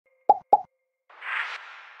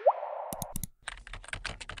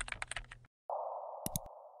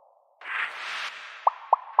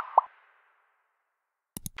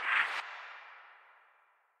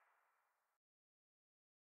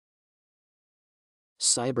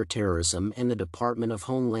Cyberterrorism and the Department of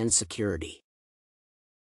Homeland Security.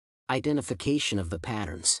 Identification of the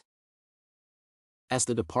patterns. As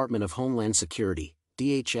the Department of Homeland Security,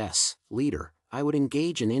 DHS, leader, I would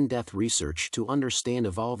engage in in-depth research to understand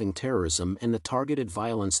evolving terrorism and the targeted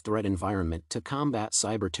violence threat environment to combat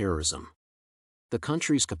cyberterrorism. The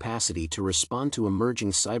country's capacity to respond to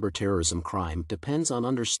emerging cyberterrorism crime depends on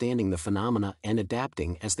understanding the phenomena and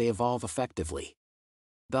adapting as they evolve effectively.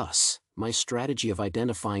 Thus, my strategy of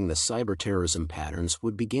identifying the cyberterrorism patterns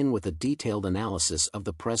would begin with a detailed analysis of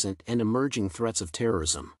the present and emerging threats of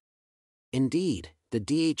terrorism. Indeed, the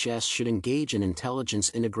DHS should engage in intelligence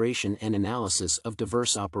integration and analysis of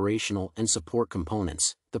diverse operational and support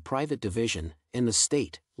components, the private division, and the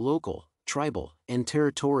state, local, tribal, and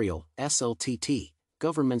territorial (SLTT)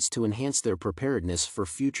 governments to enhance their preparedness for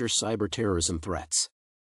future cyberterrorism threats.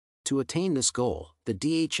 To attain this goal, the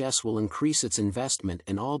DHS will increase its investment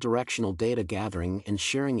in all-directional data gathering and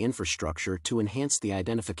sharing infrastructure to enhance the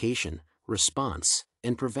identification, response,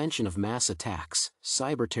 and prevention of mass attacks,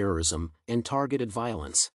 cyberterrorism, and targeted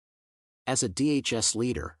violence. As a DHS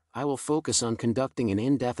leader, I will focus on conducting an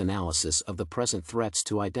in-depth analysis of the present threats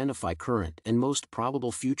to identify current and most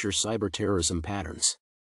probable future cyberterrorism patterns.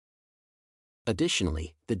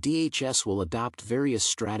 Additionally, the DHS will adopt various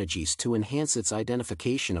strategies to enhance its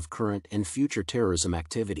identification of current and future terrorism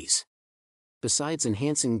activities. Besides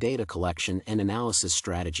enhancing data collection and analysis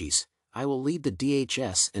strategies, I will lead the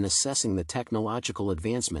DHS in assessing the technological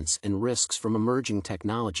advancements and risks from emerging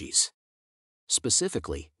technologies.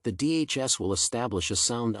 Specifically, the DHS will establish a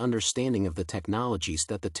sound understanding of the technologies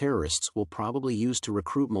that the terrorists will probably use to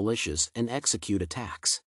recruit militias and execute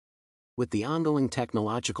attacks. With the ongoing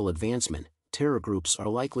technological advancement, terror groups are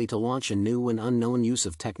likely to launch a new and unknown use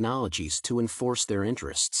of technologies to enforce their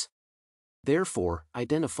interests. Therefore,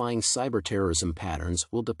 identifying cyberterrorism patterns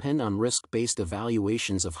will depend on risk-based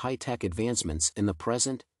evaluations of high-tech advancements in the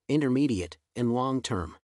present, intermediate, and long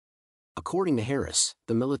term. According to Harress,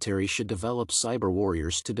 the military should develop cyber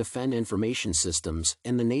warriors to defend information systems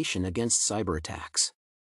and the nation against cyber attacks.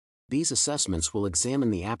 These assessments will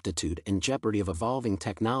examine the aptitude and jeopardy of evolving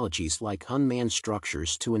technologies like unmanned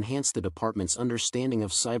structures to enhance the department's understanding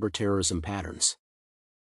of cyberterrorism patterns.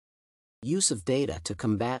 Use of data to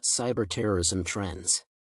combat cyberterrorism trends.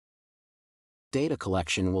 Data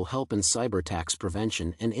collection will help in cyberattacks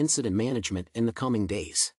prevention and incident management in the coming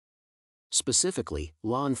days. Specifically,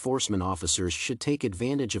 law enforcement officers should take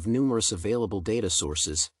advantage of numerous available data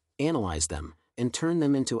sources, analyze them, and turn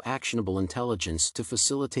them into actionable intelligence to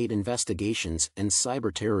facilitate investigations and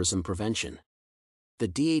cyberterrorism prevention. The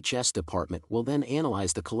DHS department will then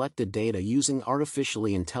analyze the collected data using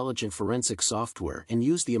artificially intelligent forensic software and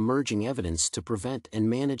use the emerging evidence to prevent and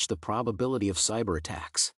manage the probability of cyber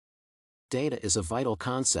attacks. Data is a vital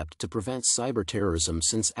concept to prevent cyberterrorism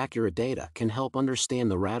since accurate data can help understand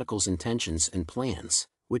the radicals' intentions and plans,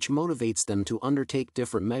 which motivates them to undertake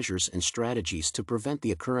different measures and strategies to prevent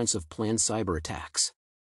the occurrence of planned cyber attacks.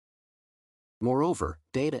 Moreover,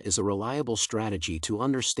 data is a reliable strategy to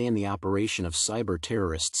understand the operation of cyber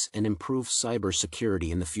terrorists and improve cybersecurity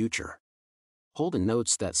in the future. Holden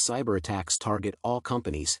notes that cyber attacks target all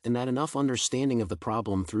companies and that enough understanding of the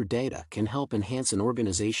problem through data can help enhance an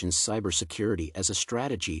organization's cybersecurity as a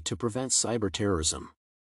strategy to prevent cyberterrorism.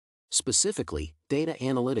 Specifically, data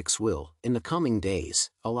analytics will, in the coming days,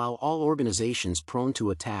 allow all organizations prone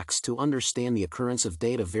to attacks to understand the occurrence of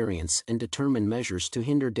data variants and determine measures to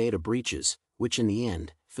hinder data breaches, which in the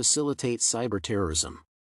end, facilitate cyberterrorism.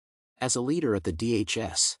 As a leader at the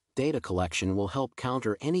DHS, data collection will help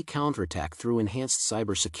counter any counterattack through enhanced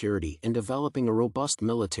cybersecurity and developing a robust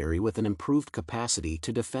military with an improved capacity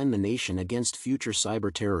to defend the nation against future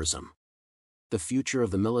cyberterrorism. The future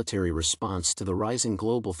of the military response to the rising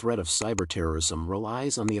global threat of cyberterrorism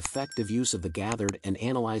relies on the effective use of the gathered and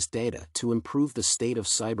analyzed data to improve the state of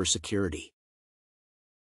cybersecurity.